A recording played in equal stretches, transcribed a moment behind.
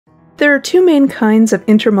There are two main kinds of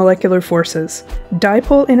intermolecular forces: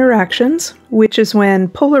 dipole interactions, which is when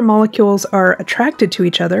polar molecules are attracted to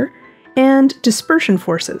each other, and dispersion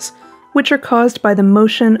forces, which are caused by the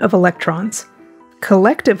motion of electrons.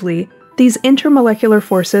 Collectively, these intermolecular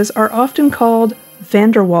forces are often called van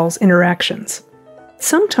der Waals interactions.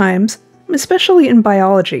 Sometimes, especially in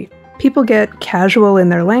biology, people get casual in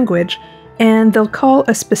their language, and they'll call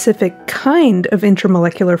a specific kind of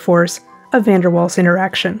intermolecular force a van der Waals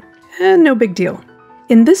interaction. And no big deal.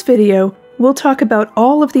 In this video, we'll talk about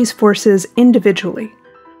all of these forces individually.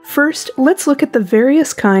 First, let's look at the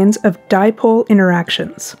various kinds of dipole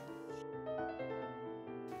interactions.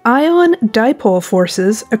 Ion-Dipole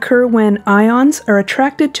Forces occur when ions are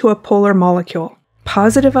attracted to a polar molecule.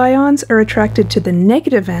 Positive ions are attracted to the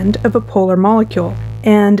negative end of a polar molecule,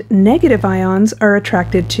 and negative ions are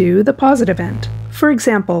attracted to the positive end. For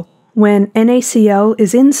example, when NaCl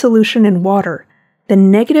is in solution in water, the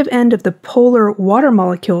negative end of the polar water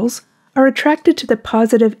molecules are attracted to the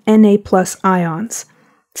positive Na+ ions.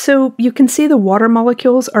 So you can see the water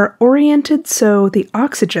molecules are oriented so the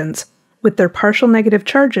oxygens, with their partial negative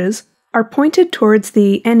charges, are pointed towards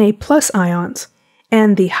the Na+ ions,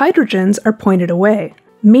 and the hydrogens are pointed away.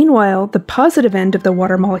 Meanwhile, the positive end of the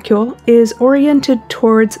water molecule is oriented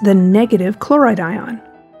towards the negative chloride ion.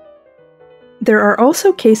 There are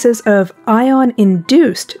also cases of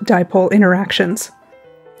ion-induced dipole interactions.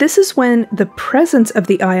 This is when the presence of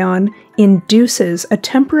the ion induces a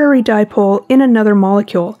temporary dipole in another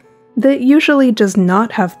molecule that usually does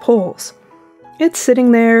not have poles. It's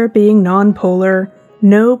sitting there being nonpolar,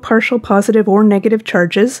 no partial positive or negative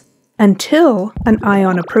charges, until an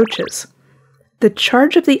ion approaches. The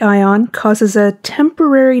charge of the ion causes a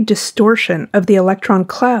temporary distortion of the electron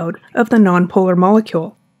cloud of the nonpolar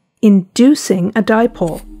molecule, inducing a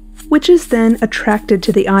dipole, which is then attracted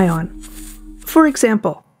to the ion. For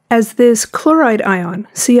example, as this chloride ion,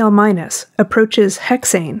 Cl-, approaches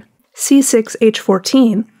hexane,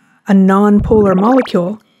 C6H14, a nonpolar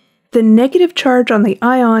molecule, the negative charge on the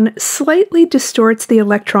ion slightly distorts the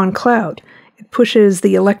electron cloud. It pushes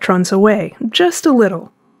the electrons away, just a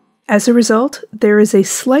little. As a result, there is a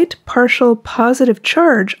slight partial positive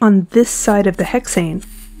charge on this side of the hexane,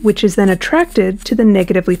 which is then attracted to the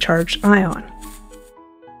negatively charged ion.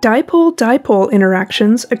 Dipole-dipole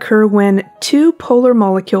interactions occur when two polar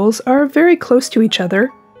molecules are very close to each other,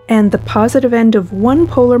 and the positive end of one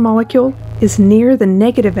polar molecule is near the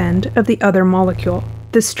negative end of the other molecule.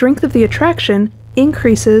 The strength of the attraction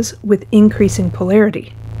increases with increasing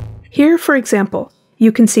polarity. Here, for example,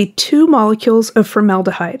 you can see two molecules of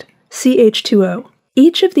formaldehyde, CH2O.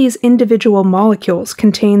 Each of these individual molecules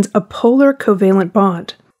contains a polar covalent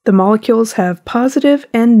bond. The molecules have positive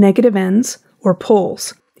and negative ends, or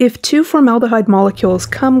poles. If two formaldehyde molecules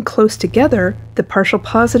come close together, the partial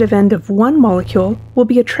positive end of one molecule will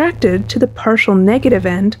be attracted to the partial negative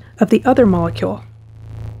end of the other molecule.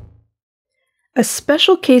 A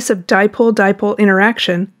special case of dipole-dipole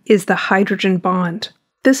interaction is the hydrogen bond.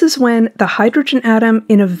 This is when the hydrogen atom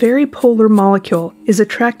in a very polar molecule is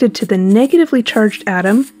attracted to the negatively charged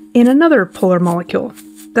atom in another polar molecule.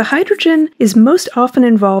 The hydrogen is most often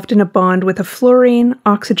involved in a bond with a fluorine,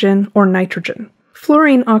 oxygen, or nitrogen.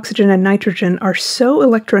 Fluorine, oxygen, and nitrogen are so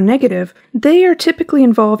electronegative, they are typically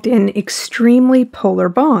involved in extremely polar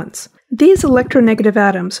bonds. These electronegative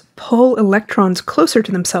atoms pull electrons closer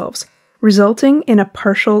to themselves, resulting in a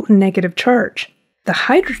partial negative charge. The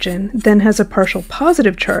hydrogen then has a partial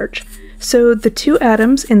positive charge, so the two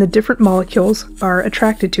atoms in the different molecules are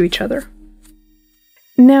attracted to each other.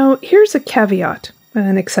 Now, here's a caveat,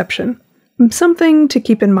 an exception, something to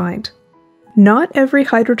keep in mind. Not every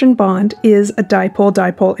hydrogen bond is a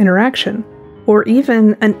dipole-dipole interaction, or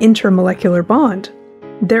even an intermolecular bond.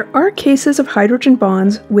 There are cases of hydrogen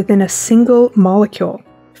bonds within a single molecule.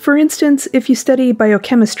 For instance, if you study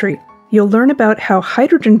biochemistry, you'll learn about how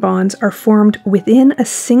hydrogen bonds are formed within a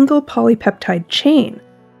single polypeptide chain,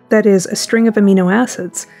 that is, a string of amino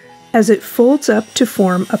acids, as it folds up to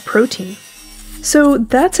form a protein. So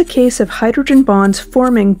that's a case of hydrogen bonds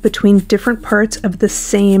forming between different parts of the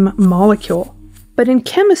same molecule. But in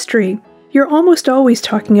chemistry, you're almost always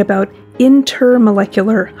talking about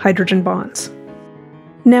intermolecular hydrogen bonds.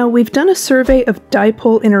 Now, we've done a survey of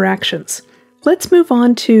dipole interactions. Let's move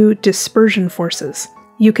on to dispersion forces.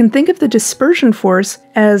 You can think of the dispersion force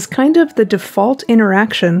as kind of the default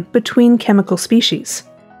interaction between chemical species.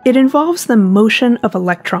 It involves the motion of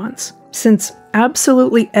electrons. Since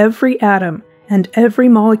absolutely every atom and every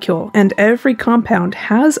molecule and every compound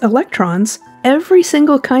has electrons, every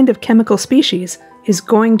single kind of chemical species is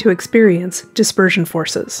going to experience dispersion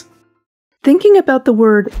forces. Thinking about the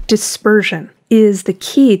word dispersion, is the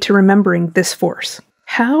key to remembering this force.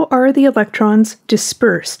 How are the electrons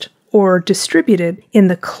dispersed or distributed in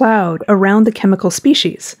the cloud around the chemical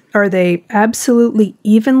species? Are they absolutely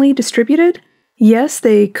evenly distributed? Yes,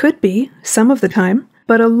 they could be, some of the time,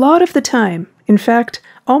 but a lot of the time, in fact,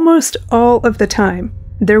 almost all of the time,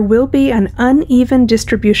 there will be an uneven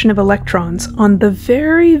distribution of electrons on the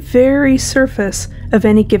very, very surface of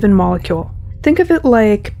any given molecule. Think of it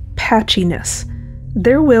like patchiness.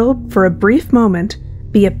 There will, for a brief moment,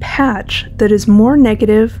 be a patch that is more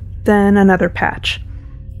negative than another patch.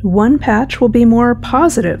 One patch will be more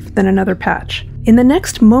positive than another patch. In the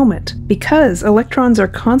next moment, because electrons are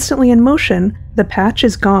constantly in motion, the patch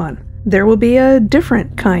is gone. There will be a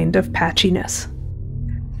different kind of patchiness.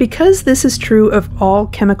 Because this is true of all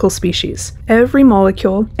chemical species, every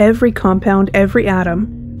molecule, every compound, every atom,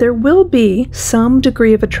 there will be some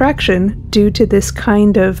degree of attraction due to this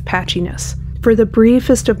kind of patchiness. For the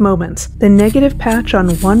briefest of moments, the negative patch on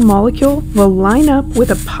one molecule will line up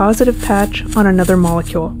with a positive patch on another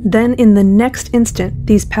molecule. Then in the next instant,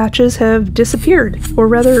 these patches have disappeared, or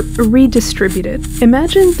rather redistributed.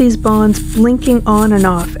 Imagine these bonds blinking on and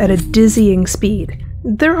off at a dizzying speed.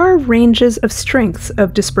 There are ranges of strengths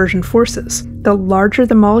of dispersion forces. The larger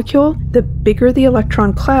the molecule, the bigger the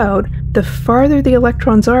electron cloud, the farther the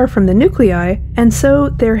electrons are from the nuclei, and so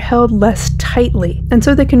they're held less tightly, and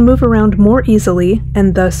so they can move around more easily,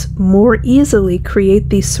 and thus more easily create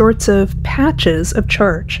these sorts of patches of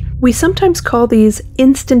charge. We sometimes call these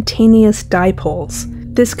instantaneous dipoles.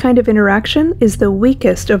 This kind of interaction is the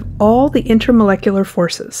weakest of all the intermolecular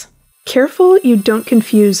forces. Careful you don't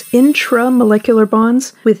confuse intramolecular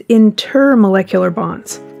bonds with intermolecular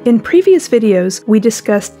bonds. In previous videos, we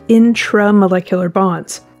discussed intramolecular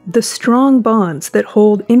bonds, the strong bonds that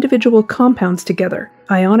hold individual compounds together,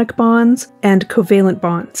 ionic bonds and covalent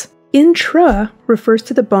bonds. Intra refers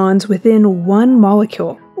to the bonds within one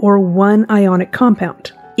molecule, or one ionic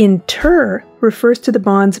compound. Inter refers to the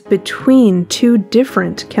bonds between two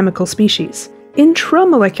different chemical species.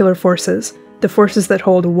 Intramolecular forces, the forces that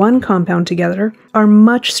hold one compound together, are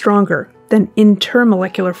much stronger than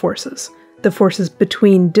intermolecular forces, the forces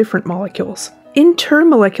between different molecules.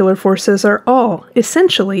 Intermolecular forces are all,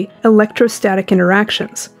 essentially, electrostatic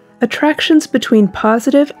interactions, attractions between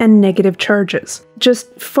positive and negative charges,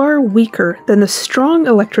 just far weaker than the strong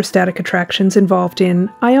electrostatic attractions involved in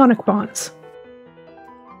ionic bonds.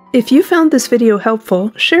 If you found this video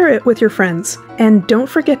helpful, share it with your friends. And don't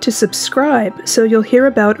forget to subscribe so you'll hear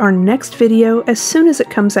about our next video as soon as it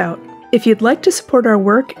comes out. If you'd like to support our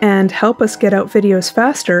work and help us get out videos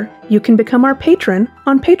faster, you can become our patron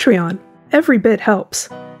on Patreon. Every bit helps.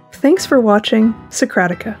 Thanks for watching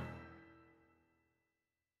Socratica.